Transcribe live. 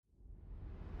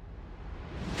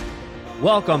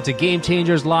Welcome to Game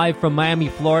Changers live from Miami,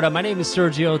 Florida. My name is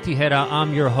Sergio Tejeda.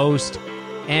 I'm your host.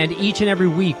 And each and every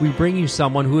week, we bring you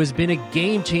someone who has been a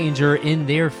game changer in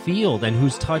their field and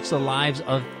who's touched the lives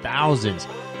of thousands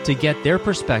to get their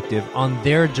perspective on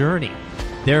their journey,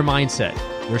 their mindset,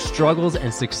 their struggles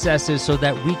and successes so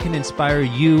that we can inspire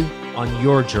you on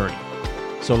your journey.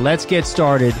 So let's get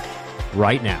started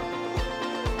right now.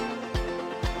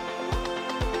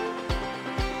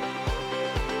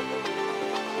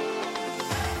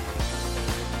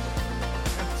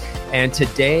 And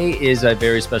today is a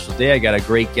very special day. I got a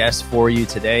great guest for you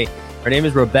today. Her name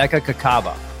is Rebecca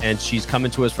Kacaba, and she's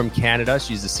coming to us from Canada.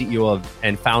 She's the CEO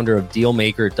and founder of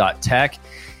Dealmaker.tech.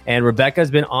 And Rebecca has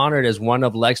been honored as one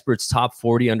of Lexpert's top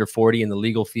 40 under 40 in the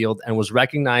legal field and was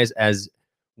recognized as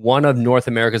one of North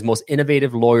America's most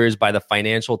innovative lawyers by the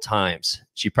Financial Times.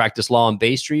 She practiced law on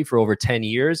Bay Street for over 10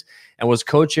 years and was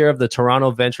co-chair of the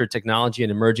Toronto Venture Technology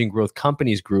and Emerging Growth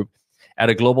Companies Group at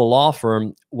a global law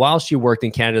firm while she worked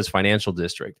in Canada's financial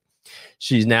district.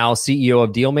 She's now CEO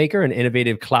of Dealmaker, an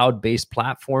innovative cloud-based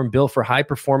platform built for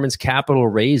high-performance capital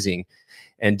raising.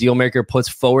 And Dealmaker puts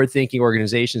forward-thinking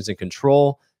organizations in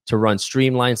control to run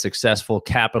streamlined, successful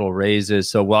capital raises.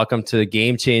 So welcome to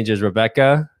Game Changers,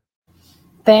 Rebecca.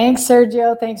 Thanks,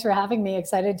 Sergio. Thanks for having me.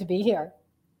 Excited to be here.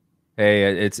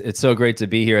 Hey, it's so great to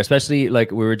be here, especially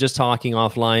like we were just talking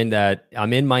offline that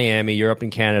I'm in Miami, you're up in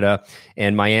Canada,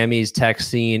 and Miami's tech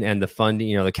scene and the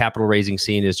funding, the capital raising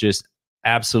scene is just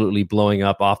absolutely blowing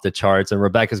up off the charts. And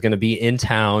Rebecca's going to be in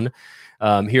town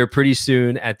here pretty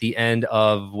soon at the end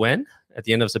of when? At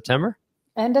the end of September?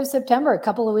 End of September, a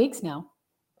couple of weeks now.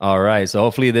 All right. So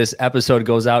hopefully this episode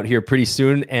goes out here pretty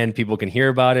soon and people can hear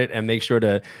about it, and make sure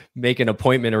to make an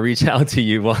appointment or reach out to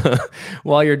you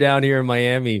while you're down here in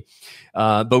Miami.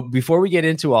 But before we get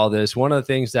into all this, one of the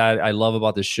things that I love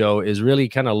about the show is really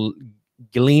kind of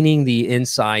gleaning the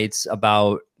insights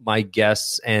about my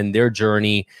guests and their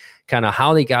journey, kind of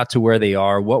how they got to where they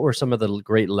are, what were some of the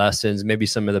great lessons, maybe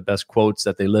some of the best quotes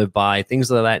that they live by,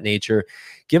 things of that nature.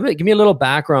 Give me a little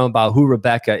background about who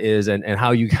Rebecca is and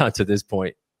how you got to this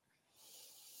point.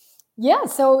 Yeah,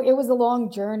 so it was a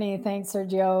long journey. Thanks,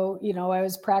 Sergio. I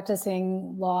was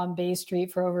practicing law on Bay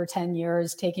Street for over 10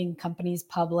 years, taking companies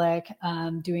public,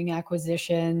 doing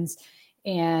acquisitions,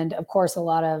 and of course, a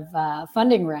lot of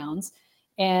funding rounds.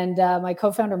 And my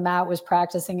co-founder, Matt, was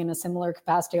practicing in a similar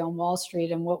capacity on Wall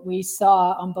Street. And what we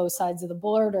saw on both sides of the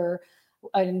border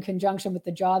in conjunction with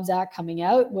the Jobs Act coming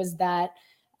out was that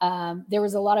there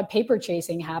was a lot of paper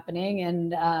chasing happening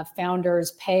and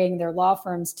founders paying their law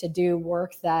firms to do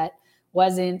work that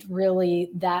wasn't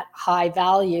really that high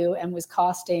value and was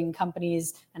costing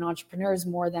companies and entrepreneurs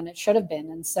more than it should have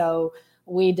been. And so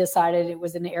we decided it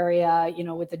was an area,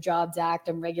 with the Jobs Act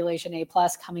and Regulation A+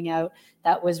 coming out,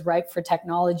 that was ripe for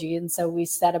technology. And so we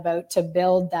set about to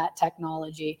build that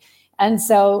technology. And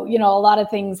so, a lot of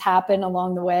things happen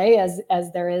along the way,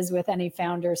 as there is with any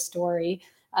founder story.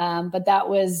 But that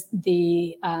was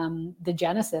the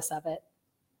genesis of it.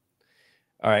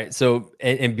 All right. So,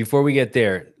 and before we get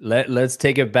there, let's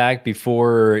take it back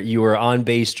before you were on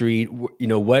Bay Street.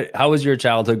 How was your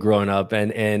childhood growing up,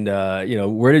 and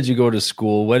where did you go to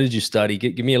school? What did you study?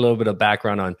 Give me a little bit of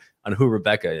background on who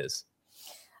Rebecca is.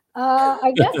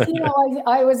 I guess,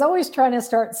 I was always trying to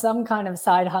start some kind of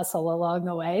side hustle along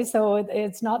the way. So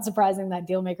it's not surprising that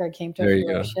Dealmaker came to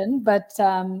fruition. But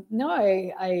no,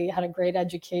 I had a great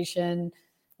education,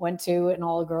 went to an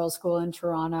all-girls school in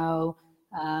Toronto.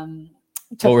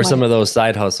 What were some of those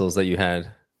side hustles that you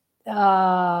had?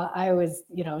 I was,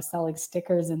 selling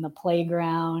stickers in the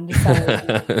playground,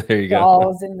 selling there you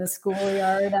dolls go. in the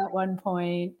schoolyard at one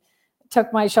point.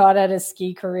 Took my shot at a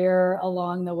ski career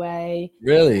along the way.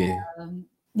 Really?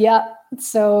 Yeah.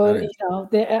 So,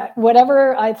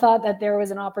 whatever I thought that there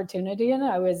was an opportunity in,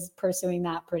 I was pursuing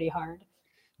that pretty hard.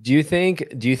 Do you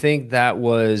think that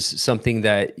was something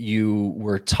that you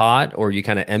were taught or you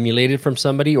kind of emulated from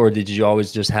somebody, or did you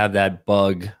always just have that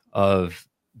bug of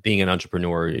being an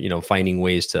entrepreneur, finding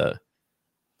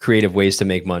creative ways to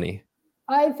make money?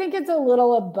 I think it's a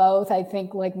little of both. I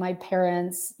think like my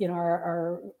parents,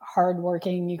 are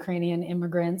hardworking Ukrainian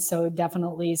immigrants. So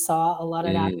definitely saw a lot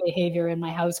of that behavior in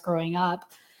my house growing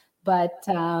up. But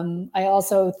I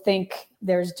also think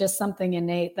there's just something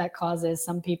innate that causes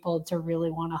some people to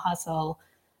really want to hustle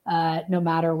no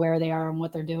matter where they are and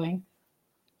what they're doing.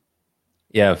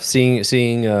 Yeah,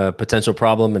 seeing a potential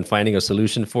problem and finding a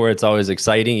solution for it's always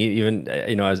exciting. Even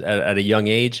at a young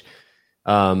age.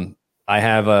 I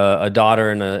have a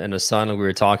daughter and a son. We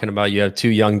were talking about you have two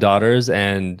young daughters,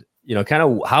 and kind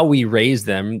of how we raise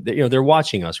them. They're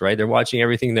watching us, right? They're watching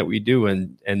everything that we do,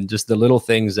 and just the little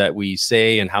things that we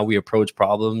say and how we approach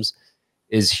problems.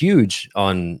 is huge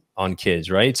on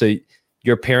kids, right? So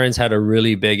your parents had a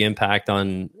really big impact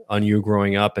on you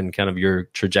growing up and kind of your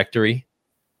trajectory.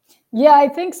 Yeah, I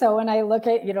think so. When I look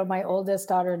at, my oldest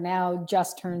daughter now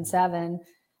just turned 7,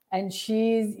 and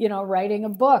she's, writing a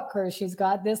book, or she's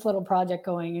got this little project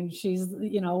going, and she's,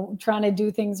 trying to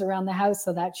do things around the house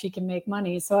so that she can make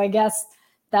money. So I guess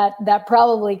that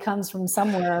probably comes from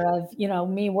somewhere of,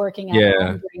 me working at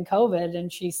home during COVID,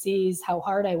 and she sees how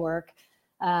hard I work,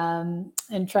 and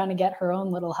trying to get her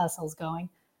own little hustles going.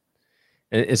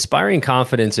 Inspiring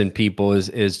confidence in people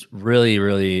is really,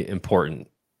 really important.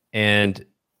 And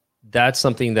that's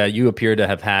something that you appear to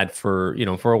have had for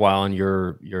a while, and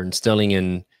you're instilling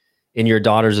in your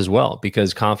daughters as well,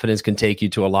 because confidence can take you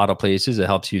to a lot of places. It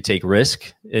helps you take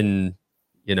risk. And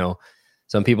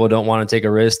some people don't want to take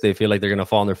a risk. They feel like they're going to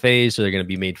fall on their face, or they're going to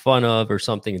be made fun of, or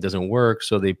something. It doesn't work,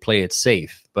 so they play it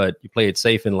safe. But you play it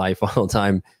safe in life all the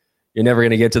time, you're never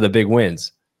going to get to the big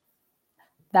wins.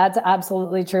 That's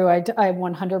absolutely true. I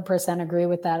 100% agree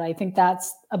with that. I think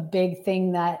that's a big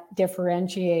thing that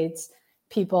differentiates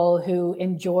people who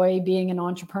enjoy being an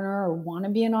entrepreneur or want to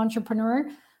be an entrepreneur,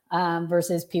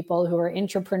 versus people who are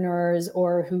intrapreneurs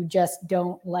or who just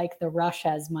don't like the rush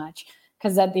as much.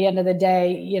 Because at the end of the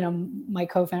day, my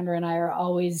co-founder and I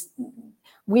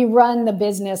we run the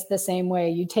business the same way.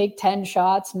 You take 10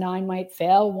 shots, 9 might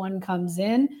fail, 1 comes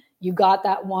in. You got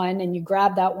that one, and you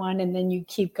grab that one, and then you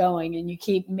keep going, and you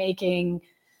keep making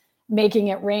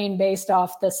it rain based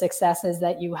off the successes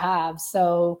that you have.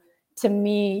 So to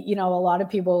me, a lot of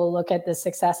people will look at the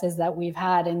successes that we've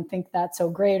had and think that's so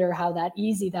great, or how that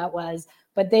easy that was,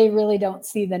 but they really don't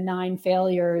see the 9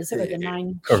 failures or the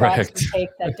 9 shots you take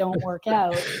that don't work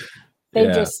out. They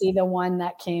just see the one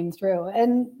that came through.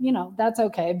 And, that's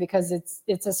okay, because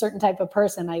it's a certain type of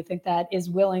person, I think, that is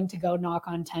willing to go knock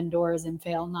on 10 doors and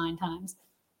fail 9 times.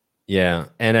 Yeah.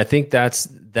 And I think that's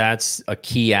a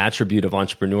key attribute of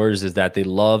entrepreneurs, is that they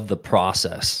love the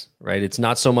process, right? It's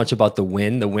not so much about the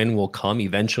win. The win will come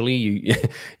eventually.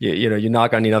 You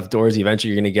knock on enough doors,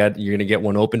 eventually you're going to get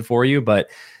one open for you. But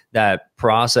that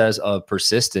process of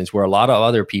persistence, where a lot of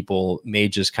other people may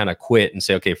just kind of quit and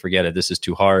say, okay, forget it, this is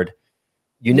too hard.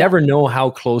 You never know how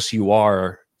close you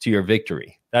are to your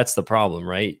victory. That's the problem,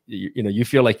 right? You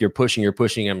feel like you're pushing.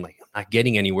 I'm like, I'm not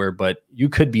getting anywhere, but you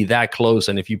could be that close.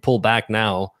 And if you pull back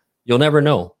now, you'll never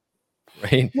know,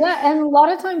 right? Yeah. And a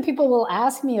lot of time people will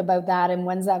ask me about that, and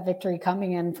when's that victory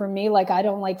coming? And for me, I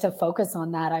don't like to focus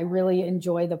on that. I really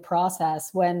enjoy the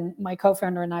process. When my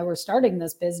co-founder and I were starting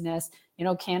this business,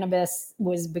 cannabis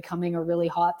was becoming a really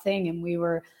hot thing. And we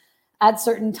were at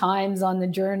certain times on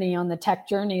the tech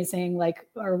journey, saying,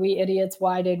 are we idiots?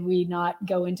 Why did we not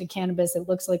go into cannabis? It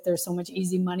looks like there's so much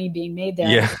easy money being made there.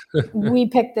 Yeah. We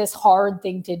picked this hard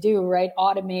thing to do, right?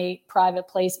 Automate private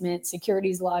placement,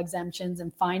 securities law exemptions,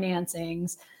 and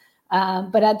financings.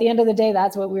 But at the end of the day,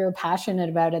 that's what we were passionate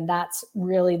about. And that's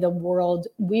really the world.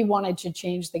 We wanted to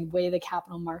change the way the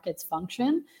capital markets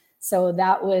function. So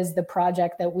that was the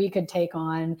project that we could take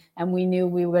on. And we knew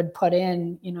we would put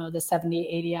in, the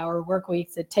 70, 80-hour work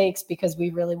weeks it takes, because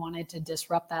we really wanted to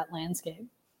disrupt that landscape.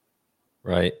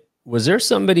 Right. Was there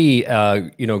somebody,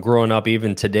 growing up,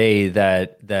 even today,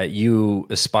 that you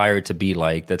aspired to be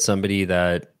like? That somebody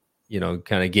that,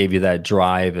 kind of gave you that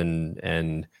drive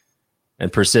and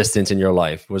persistence in your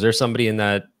life? Was there somebody in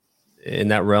that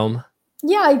realm?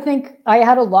 Yeah, I think I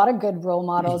had a lot of good role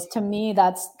models. To me,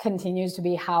 that continues to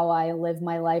be how I live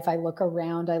my life. I look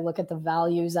around, I look at the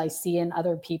values I see in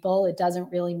other people. It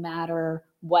doesn't really matter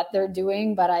what they're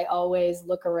doing, but I always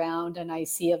look around and I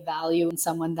see a value in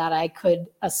someone that I could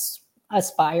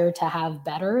aspire to have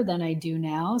better than I do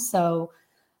now. So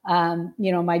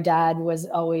my dad was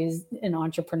always an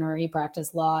entrepreneur. He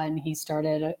practiced law, and he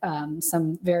started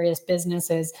some various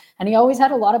businesses, and he always had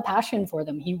a lot of passion for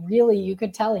them. You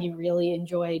could tell he really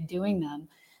enjoyed doing them.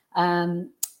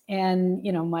 And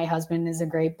my husband is a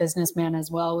great businessman as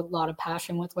well, with a lot of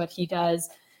passion with what he does.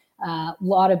 A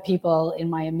lot of people in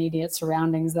my immediate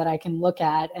surroundings that I can look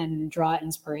at and draw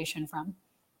inspiration from.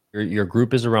 Your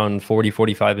group is around 40,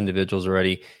 45 individuals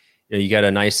already. You got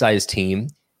a nice sized team.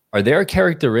 Are there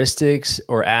characteristics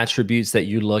or attributes that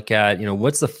you look at?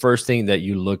 What's the first thing that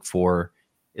you look for?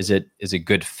 Is it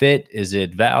good fit? Is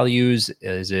it values?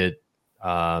 Is it,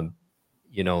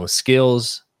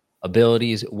 skills,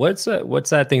 abilities? What's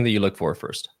that thing that you look for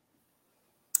first?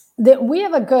 We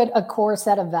have a core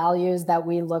set of values that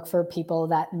we look for people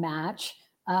that match.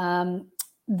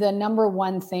 The number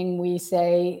one thing we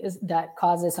say is that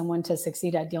causes someone to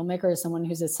succeed at Dealmaker is someone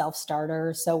who's a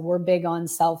self-starter. So we're big on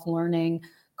self-learning,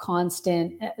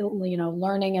 constant,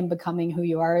 learning and becoming who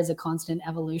you are is a constant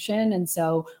evolution. And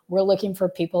so we're looking for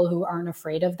people who aren't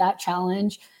afraid of that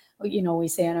challenge. We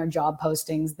say in our job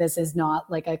postings, this is not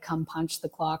like a come punch the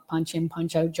clock, punch in,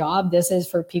 punch out job. This is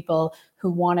for people who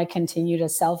want to continue to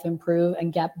self-improve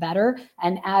and get better.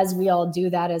 And as we all do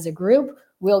that as a group,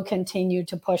 we'll continue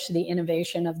to push the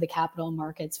innovation of the capital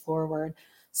markets forward.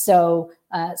 So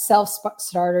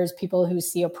self-starters, people who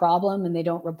see a problem and they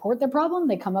don't report the problem,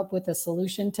 they come up with a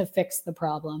solution to fix the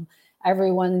problem.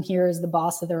 Everyone here is the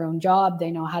boss of their own job.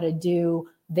 They know how to do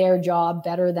their job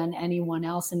better than anyone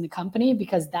else in the company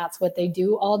because that's what they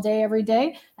do all day, every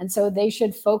day. And so they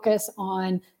should focus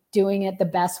on doing it the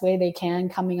best way they can,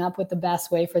 coming up with the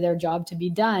best way for their job to be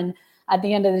done. At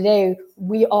the end of the day,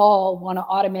 we all want to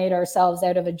automate ourselves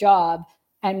out of a job,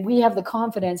 and we have the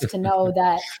confidence to know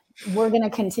that we're going to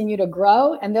continue to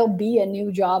grow and there'll be a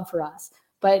new job for us.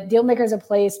 But Dealmaker is a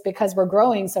place, because we're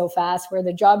growing so fast, where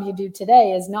the job you do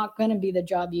today is not going to be the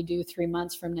job you do 3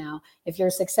 months from now. If you're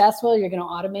successful, you're going to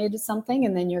automate something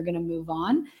and then you're going to move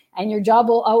on, and your job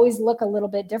will always look a little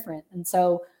bit different. And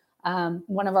so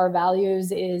one of our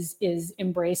values is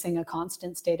embracing a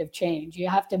constant state of change. You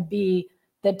have to be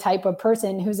the type of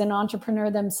person who's an entrepreneur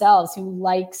themselves, who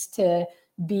likes to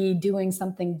be doing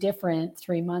something different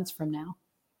 3 months from now.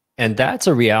 And that's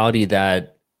a reality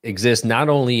that exists not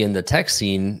only in the tech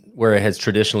scene where it has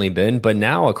traditionally been, but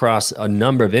now across a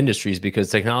number of industries, because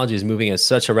technology is moving at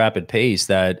such a rapid pace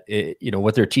that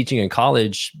what they're teaching in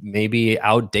college may be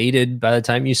outdated by the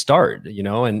time you start,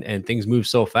 and things move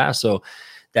so fast. So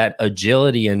that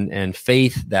agility and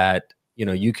faith that,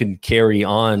 you can carry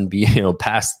on,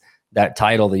 past that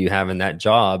title that you have in that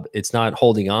job, it's not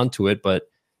holding on to it, but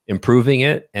improving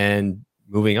it and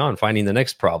moving on, finding the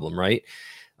next problem, right?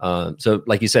 So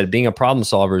like you said, being a problem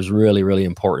solver is really, really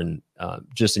important,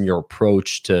 just in your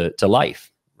approach to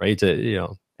life, right?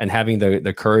 And having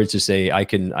the courage to say, I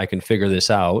can figure this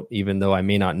out, even though I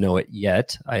may not know it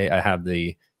yet. I have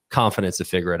the confidence to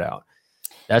figure it out.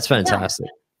 That's fantastic.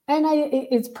 Yeah. And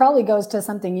it probably goes to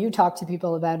something you talk to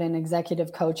people about in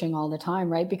executive coaching all the time,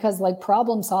 right? Because like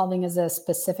problem solving is a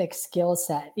specific skill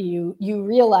set. You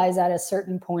realize at a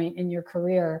certain point in your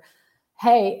career,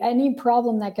 hey, any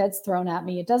problem that gets thrown at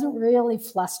me, it doesn't really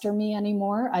fluster me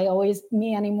anymore.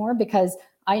 Because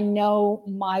I know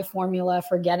my formula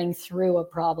for getting through a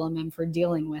problem and for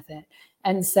dealing with it.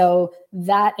 And so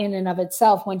that in and of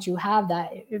itself, once you have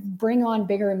that, bring on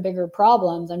bigger and bigger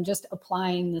problems. I'm just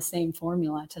applying the same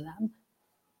formula to them.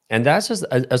 And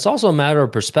it's also a matter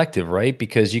of perspective, right?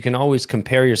 Because you can always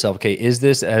compare yourself. Okay, is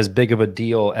this as big of a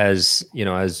deal as,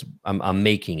 as I'm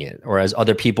making it, or as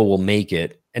other people will make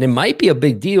it? And it might be a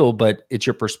big deal, but it's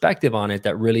your perspective on it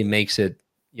that really makes it,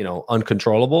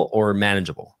 uncontrollable or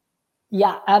manageable.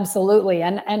 Yeah, absolutely.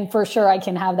 And for sure, I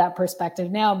can have that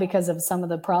perspective now because of some of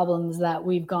the problems that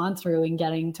we've gone through in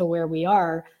getting to where we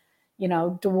are,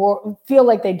 feel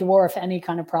like they dwarf any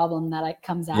kind of problem that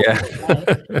comes out.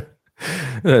 Yeah.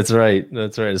 That's right.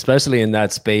 Especially in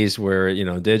that space where,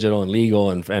 digital and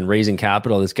legal and raising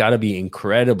capital, it's got to be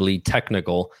incredibly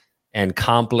technical and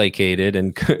complicated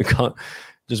and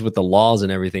just with the laws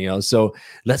and everything else. So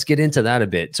let's get into that a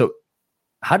bit. So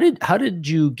how did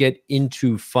you get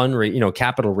into fundraising,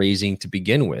 capital raising to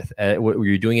begin with? Were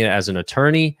you doing it as an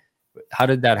attorney? How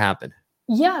did that happen?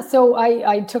 Yeah, so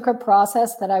I took a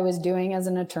process that I was doing as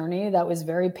an attorney that was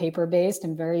very paper-based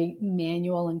and very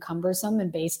manual and cumbersome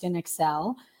and based in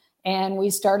Excel. And we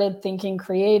started thinking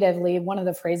creatively. One of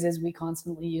the phrases we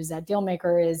constantly use at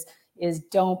Dealmaker is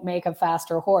don't make a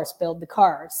faster horse, build the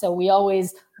car. So we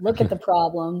always look at the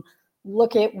problem,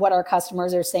 look at what our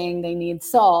customers are saying they need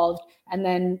solved, and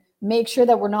then make sure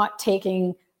that we're not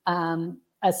taking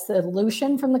a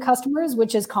solution from the customers,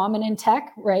 which is common in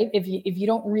tech, right? If you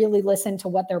don't really listen to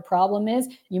what their problem is,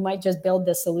 you might just build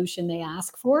the solution they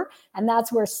ask for. And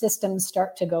that's where systems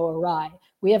start to go awry.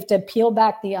 We have to peel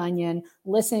back the onion,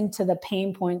 listen to the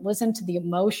pain point, listen to the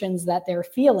emotions that they're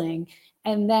feeling,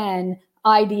 and then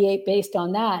ideate based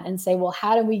on that and say, well,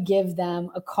 how do we give them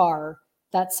a car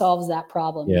that solves that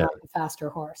problem, not a faster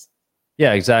horse?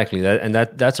 Yeah, exactly.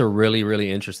 That's a really,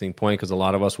 really interesting point, because a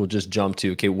lot of us will just jump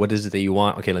to, okay, what is it that you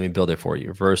want? Okay, let me build it for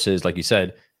you. Versus, like you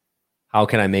said, how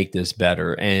can I make this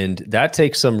better? And that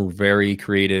takes some very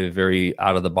creative, very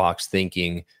out of the box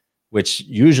thinking, which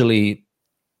usually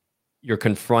you're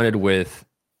confronted with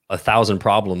 1,000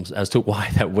 problems as to why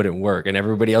that wouldn't work, and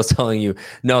everybody else telling you,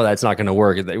 no, that's not going to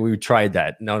work. We tried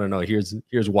that. No.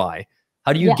 Here's why.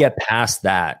 How do you get past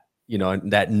that?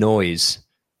 That noise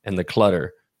and the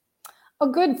clutter. A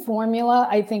good formula,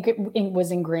 I think it was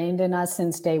ingrained in us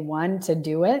since day one to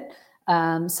do it.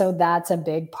 So that's a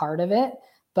big part of it.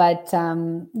 But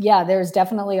yeah, there's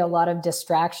definitely a lot of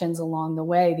distractions along the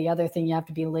way. The other thing you have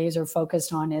to be laser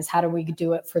focused on is how do we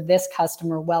do it for this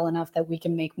customer well enough that we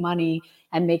can make money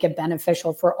and make it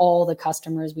beneficial for all the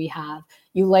customers we have.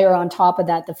 You layer on top of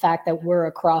that the fact that we're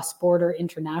a cross-border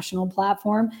international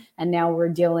platform, and now we're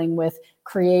dealing with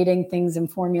creating things in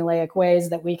formulaic ways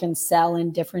that we can sell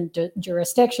in different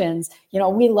jurisdictions. You know,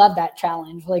 we love that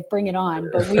challenge, like bring it on.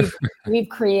 But we've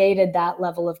created that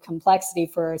level of complexity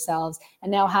for ourselves.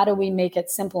 And now how do we make it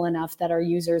simple enough that our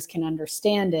users can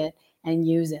understand it and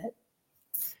use it?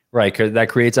 Right, because that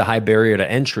creates a high barrier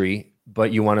to entry,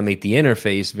 but you want to make the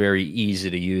interface very easy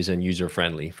to use and user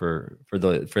friendly for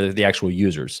the actual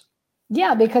users.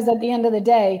 Yeah, because at the end of the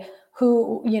day,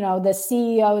 who, you know, the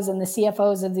CEOs and the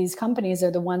CFOs of these companies are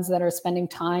the ones that are spending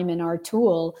time in our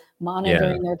tool,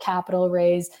 monitoring their capital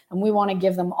raise. And we want to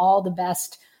give them all the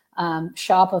best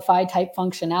Shopify type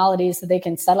functionality so they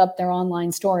can set up their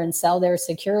online store and sell their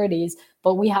securities.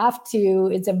 But we have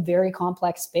to, it's a very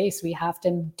complex space. We have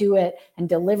to do it and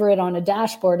deliver it on a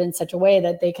dashboard in such a way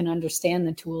that they can understand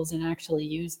the tools and actually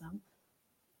use them.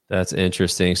 That's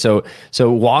interesting. So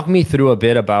walk me through a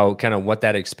bit about kind of what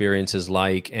that experience is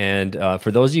like. And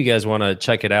for those of you guys want to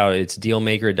check it out, it's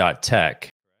dealmaker.tech.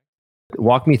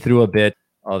 Walk me through a bit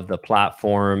of the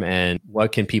platform and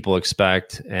what can people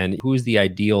expect and who's the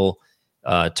ideal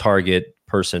target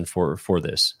person for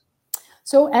this?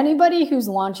 So anybody who's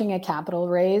launching a capital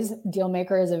raise,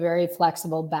 Dealmaker is a very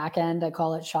flexible backend. I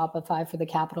call it Shopify for the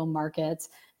capital markets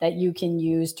that you can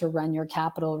use to run your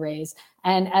capital raise.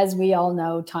 And as we all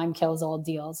know, time kills all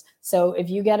deals. So if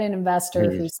you get an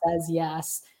investor who says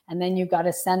yes, and then you've got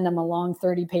to send them a long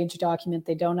 30-page document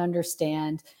they don't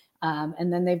understand,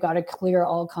 and then they've got to clear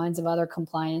all kinds of other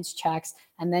compliance checks,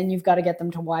 and then you've got to get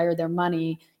them to wire their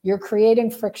money, you're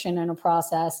creating friction in a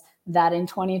process that in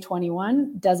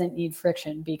 2021 doesn't need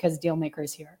friction because Dealmaker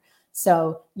is here.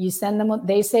 So you send them,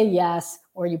 they say yes,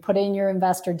 or you put it in your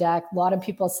investor deck. A lot of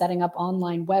people setting up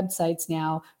online websites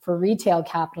now for retail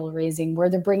capital raising where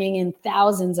they're bringing in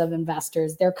thousands of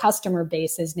investors. Their customer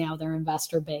base is now their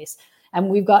investor base. And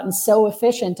we've gotten so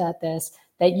efficient at this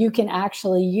that you can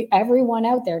actually, everyone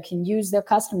out there can use their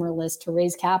customer list to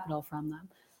raise capital from them.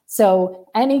 So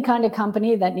any kind of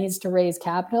company that needs to raise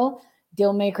capital,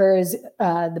 Dealmaker is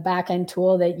the back-end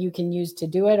tool that you can use to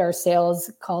do it. Our sales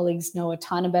colleagues know a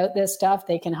ton about this stuff.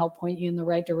 They can help point you in the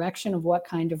right direction of what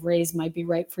kind of raise might be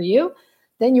right for you.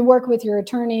 Then you work with your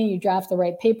attorney, you draft the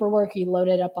right paperwork, you load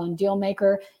it up on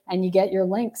Dealmaker, and you get your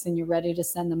links and you're ready to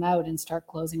send them out and start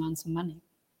closing on some money.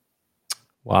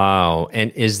 Wow.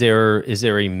 And is there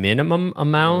a minimum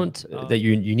amount that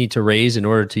you need to raise in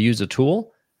order to use a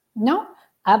tool? No,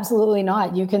 absolutely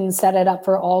not. You can set it up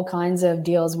for all kinds of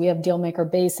deals. We have Dealmaker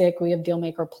Basic, we have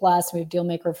Dealmaker Plus, we have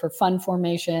Dealmaker for fund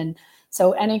formation.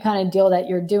 So any kind of deal that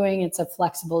you're doing, it's a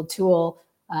flexible tool.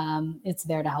 It's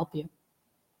there to help you.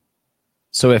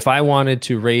 So if I wanted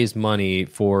to raise money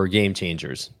for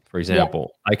Gamechangers, for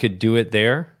example, I could do it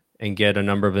there and get a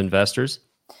number of investors?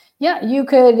 Yeah, you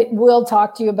could. We'll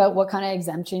talk to you about what kind of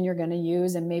exemption you're going to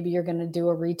use, and maybe you're going to do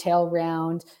a retail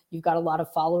round. You've got a lot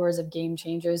of followers of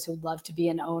Gamechangers who'd love to be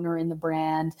an owner in the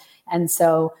brand. And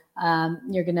so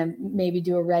you're going to maybe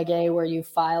do a Reg A where you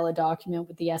file a document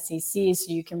with the SEC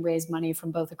so you can raise money from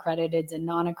both accrediteds and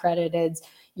non-accrediteds.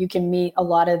 You can meet a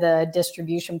lot of the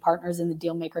distribution partners in the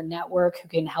Dealmaker network who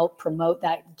can help promote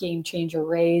that game changer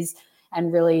raise.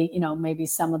 And really, you know, maybe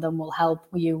some of them will help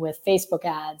you with Facebook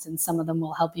ads and some of them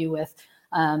will help you with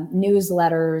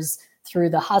newsletters through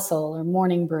the Hustle or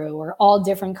Morning Brew or all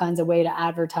different kinds of way to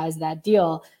advertise that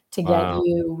deal to get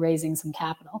you raising some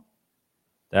capital.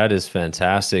 That is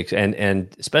fantastic. And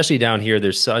especially down here,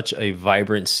 there's such a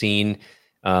vibrant scene.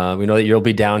 We know that you'll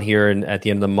be down here and at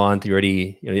the end of the month. You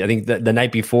already, I think the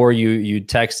night before you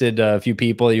texted a few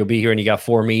people you'll be here and you got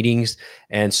 4 meetings.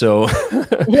 And so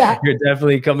you're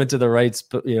definitely coming to the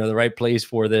right place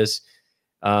for this.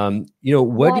 You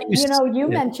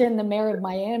mentioned the mayor of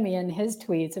Miami and his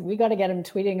tweets, and we got to get him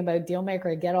tweeting about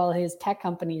Dealmaker and get all his tech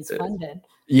companies funded.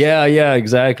 Yeah,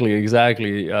 exactly.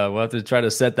 We'll have to try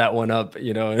to set that one up,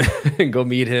 and go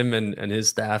meet him and his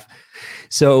staff.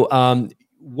 So,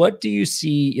 what do you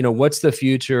see, what's the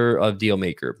future of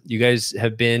Dealmaker? You guys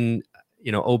have been,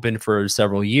 open for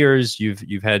several years.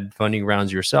 You've had funding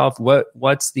rounds yourself.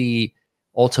 What's the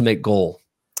ultimate goal?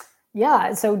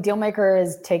 Yeah, so Dealmaker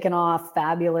has taken off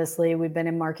fabulously. We've been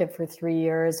in market for 3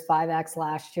 years, 5x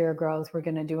last year growth. We're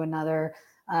going to do another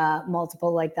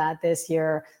multiple like that this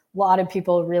year. A lot of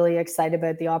people really excited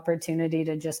about the opportunity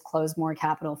to just close more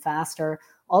capital faster.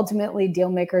 ultimately,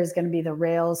 Dealmaker is going to be the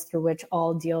rails through which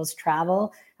all deals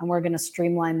travel. And we're going to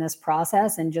streamline this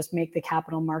process and just make the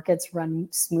capital markets run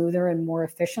smoother and more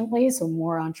efficiently so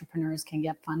more entrepreneurs can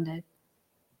get funded.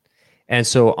 And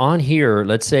so on here,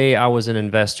 let's say I was an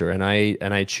investor and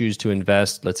I choose to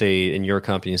invest, let's say in your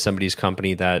company, somebody's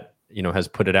company that, has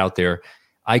put it out there.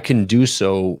 I can do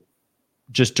so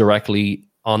just directly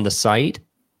on the site,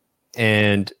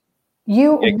 and we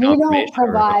don't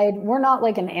provide, we're not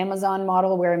like an Amazon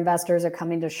model where investors are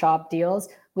coming to shop deals.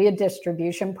 We have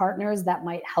distribution partners that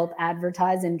might help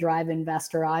advertise and drive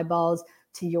investor eyeballs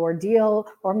to your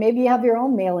deal, or maybe you have your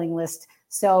own mailing list.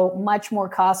 So much more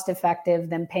cost effective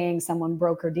than paying someone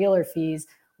broker dealer fees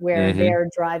where they're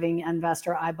driving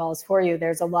investor eyeballs for you.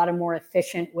 There's a lot of more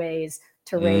efficient ways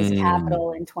to raise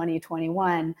capital in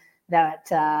 2021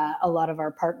 that a lot of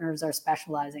our partners are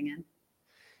specializing in.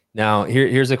 Now,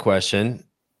 here's a question.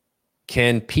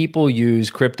 Can people use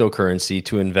cryptocurrency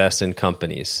to invest in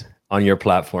companies on your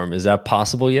platform? Is that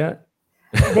possible yet?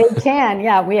 They can,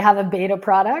 yeah. We have a beta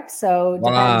product, so it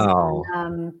depends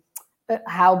on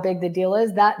how big the deal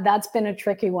is. That's been a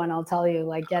tricky one, I'll tell you,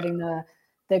 like getting the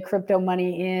crypto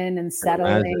money in and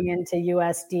settling into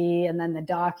USD, and then the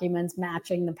documents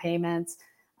matching the payments.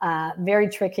 Very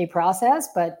tricky process,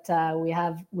 but we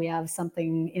have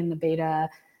something in the beta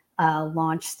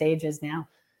launch stages now.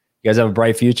 You guys have a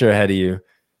bright future ahead of you.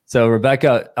 So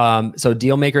Rebecca, so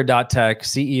Dealmaker.tech,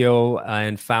 CEO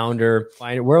and founder.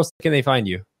 Where else can they find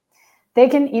you? They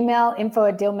can email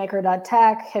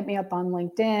info@dealmaker.tech, hit me up on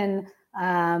LinkedIn,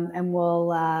 and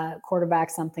we'll quarterback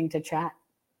something to chat.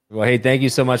 Well, hey, thank you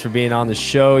so much for being on the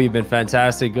show. You've been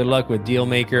fantastic. Good luck with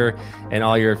Dealmaker and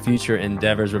all your future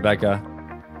endeavors, Rebecca.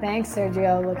 Thanks,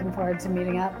 Sergio. Looking forward to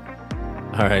meeting up.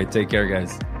 All right. Take care,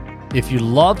 guys. If you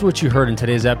loved what you heard in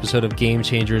today's episode of Game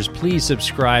Changers, please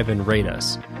subscribe and rate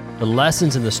us. The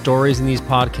lessons and the stories in these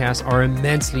podcasts are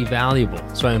immensely valuable,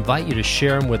 so I invite you to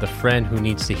share them with a friend who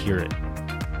needs to hear it.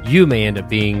 You may end up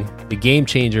being the game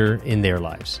changer in their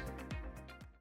lives.